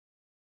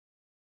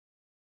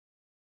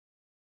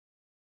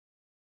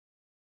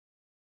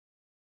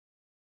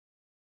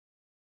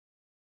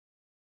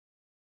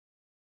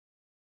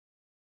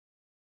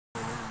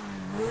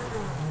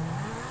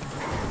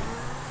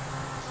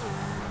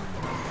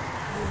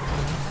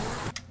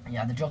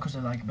Yeah, the jokers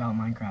are like about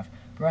Minecraft.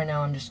 But right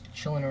now I'm just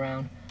chilling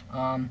around.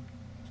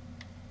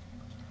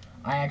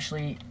 I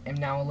actually am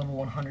now a level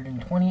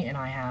 120, and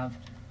I have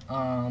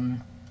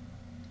the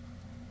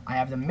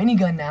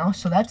minigun now,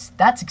 so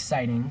that's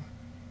exciting.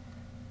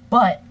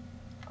 But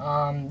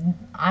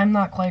I'm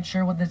not quite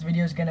sure what this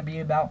video is gonna be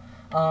about.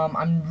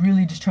 I'm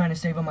really just trying to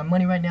save up my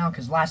money right now,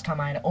 because last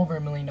time I had over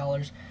 $1 million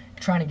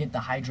trying to get the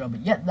Hydra, but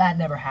yet that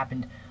never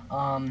happened.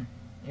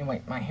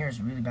 Anyway, my hair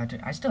is really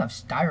bad. I still have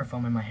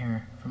styrofoam in my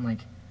hair from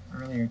like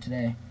earlier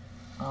today.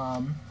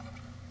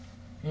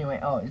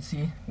 Anyway, oh, let's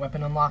see,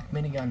 weapon unlocked,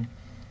 minigun.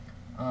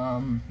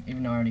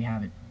 Even though I already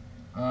have it.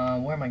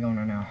 Where am I going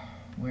right now?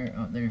 Where?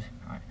 Oh, there's.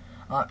 Alright.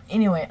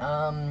 Anyway,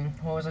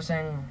 what was I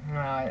saying?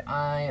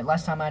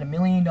 Last time I had $1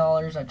 million.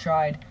 I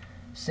tried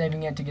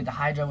saving it to get the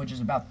Hydra, which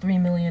is about 3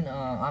 million.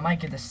 I might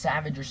get the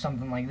Savage or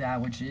something like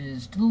that, which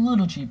is a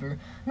little cheaper.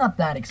 Not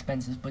that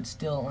expensive, but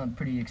still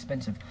pretty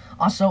expensive.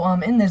 Also,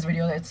 in this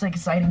video, it's like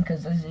exciting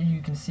because as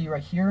you can see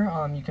right here,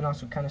 you can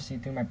also kind of see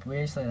through my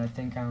bracelet. I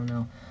think, I don't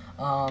know.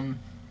 I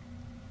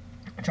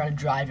try to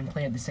drive and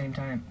play at the same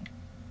time.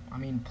 I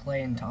mean,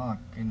 play and talk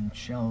and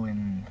show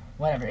and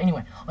whatever.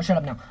 Anyway, I'll shut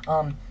up now.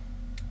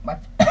 My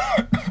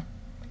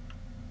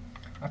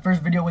my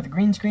first video with a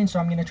green screen, so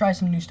I'm gonna try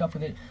some new stuff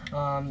with it.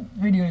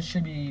 Videos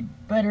should be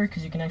better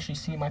because you can actually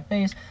see my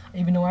face,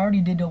 even though I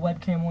already did a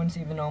webcam once,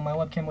 even though my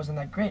webcam wasn't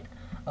that great.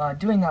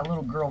 Doing that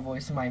little girl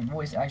voice, and my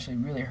voice actually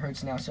really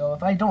hurts now, so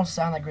if I don't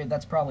sound that great,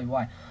 that's probably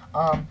why.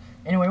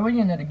 Anyway, we're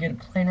gonna get a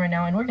plane right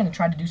now, and we're gonna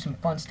try to do some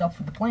fun stuff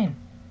with the plane.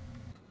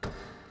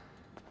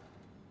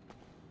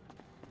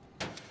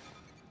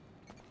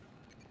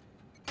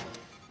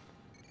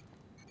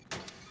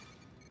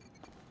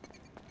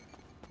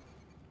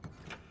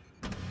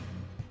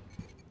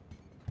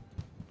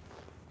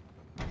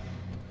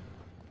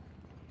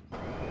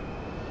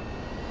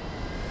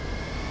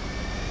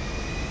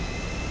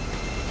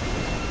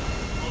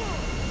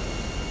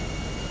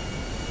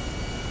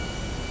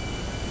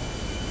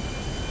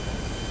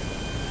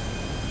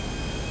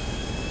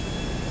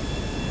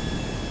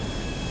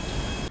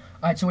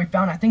 Alright, so we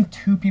found, I think,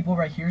 2 people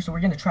right here, so we're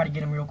gonna try to get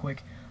them real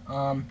quick.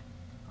 I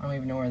don't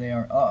even know where they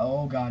are.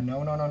 Oh god,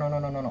 no.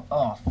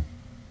 Oh,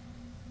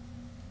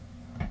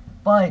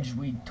 fudge,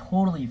 we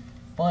totally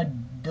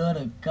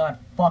got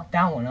fucked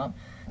that one up.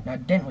 Now,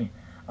 didn't we?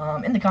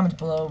 In the comments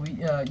below,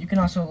 you can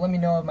also let me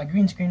know if my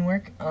green screen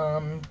work,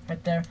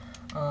 right there.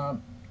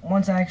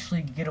 Once I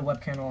actually get a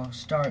webcam, I'll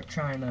start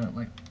trying to,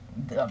 like,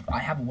 I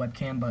have a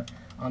webcam, but,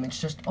 it's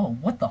just, oh,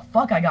 what the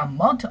fuck, I got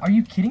mugged? Are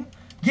you kidding?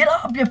 Get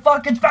up, you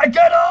fucking fat,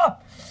 get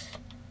up!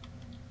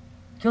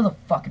 Kill the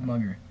fucking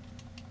mugger.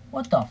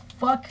 What the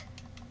fuck?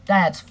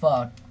 That's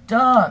fucked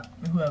up,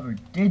 whoever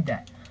did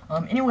that.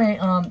 Anyway,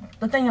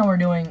 the thing that we're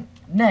doing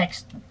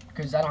next,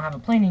 because I don't have a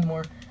plane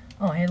anymore.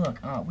 Oh, hey, look,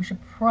 we should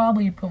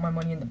probably put my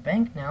money in the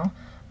bank now.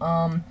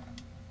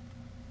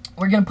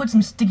 We're gonna put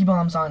some sticky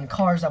bombs on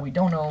cars that we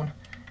don't own,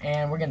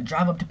 and we're gonna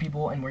drive up to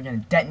people and we're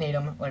gonna detonate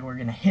them. Like, we're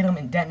gonna hit them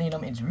and detonate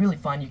them. It's really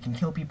fun. You can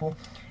kill people.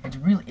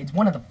 It's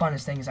one of the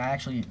funnest things I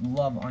actually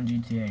love on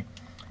GTA.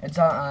 It's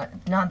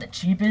not the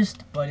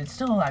cheapest, but it's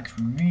still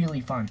actually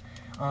really fun.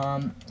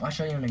 I'll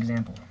show you an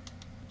example.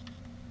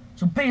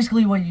 So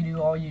basically, what you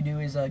do, all you do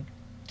is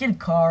get a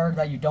car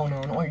that you don't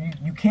own, or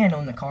you can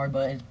own the car,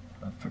 but it's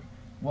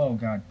whoa,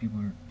 god,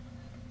 people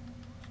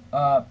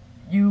are.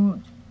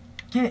 You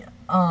get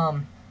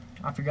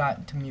I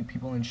forgot to mute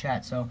people in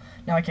chat, so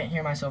now I can't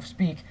hear myself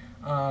speak.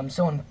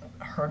 Someone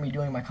heard me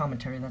doing my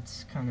commentary.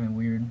 That's kind of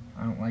weird.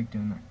 I don't like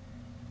doing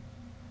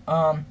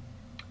that.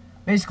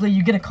 Basically,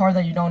 you get a car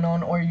that you don't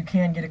own, or you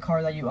can get a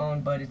car that you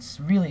own, but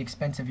it's really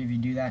expensive if you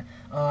do that.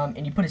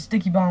 And you put a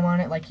sticky bomb on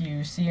it, like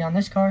you see on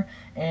this car,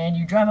 and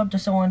you drive up to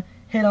someone,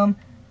 hit them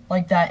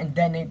like that, and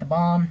detonate the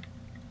bomb.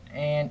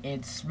 And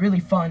it's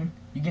really fun.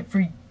 You get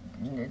free,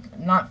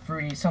 not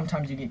free.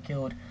 Sometimes you get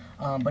killed.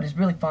 But it's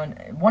really fun.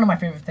 One of my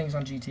favorite things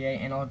on GTA,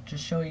 and I'll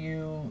just show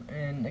you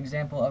an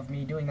example of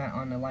me doing that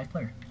on a live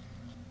player.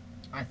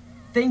 I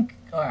think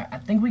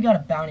we got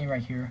a bounty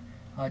right here.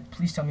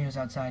 Please tell me who's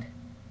outside.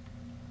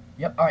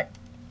 Yep, alright.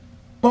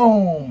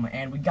 Boom!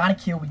 And we got a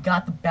kill, we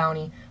got the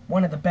bounty.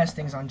 One of the best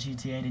things on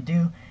GTA to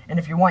do. And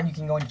if you want, you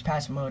can go into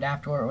passive mode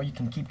afterward, or you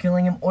can keep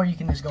killing him, or you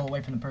can just go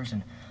away from the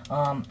person.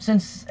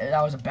 Since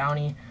that was a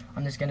bounty,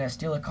 I'm just gonna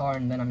steal a car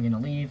and then I'm gonna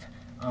leave.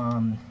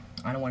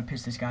 I don't want to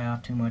piss this guy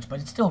off too much,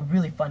 but it's still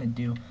really fun to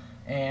do,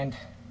 and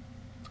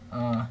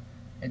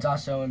it's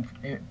also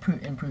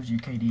improves your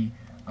KD,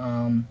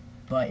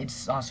 but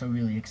it's also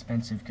really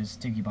expensive because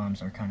sticky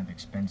bombs are kind of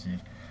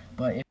expensive.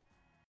 But if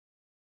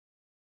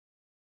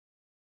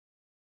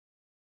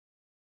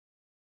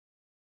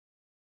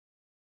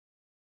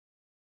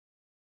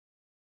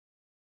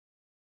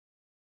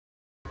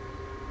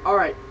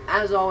alright,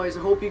 as always, I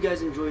hope you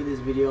guys enjoyed this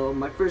video.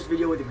 My first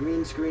video with a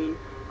green screen.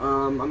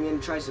 I'm going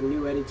to try some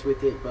new edits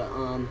with it, but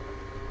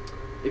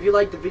if you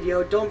liked the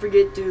video, don't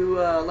forget to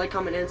like,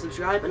 comment, and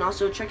subscribe, and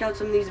also check out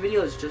some of these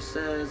videos just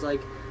as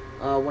like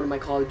one of my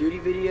Call of Duty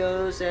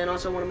videos, and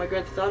also one of my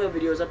Grand Theft Auto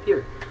videos up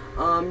here.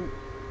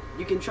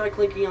 You can try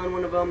clicking on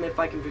one of them if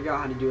I can figure out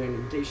how to do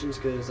annotations,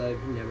 because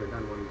I've never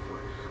done one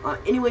before.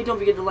 Anyway, don't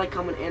forget to like,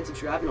 comment, and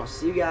subscribe, and I'll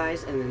see you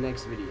guys in the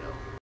next video.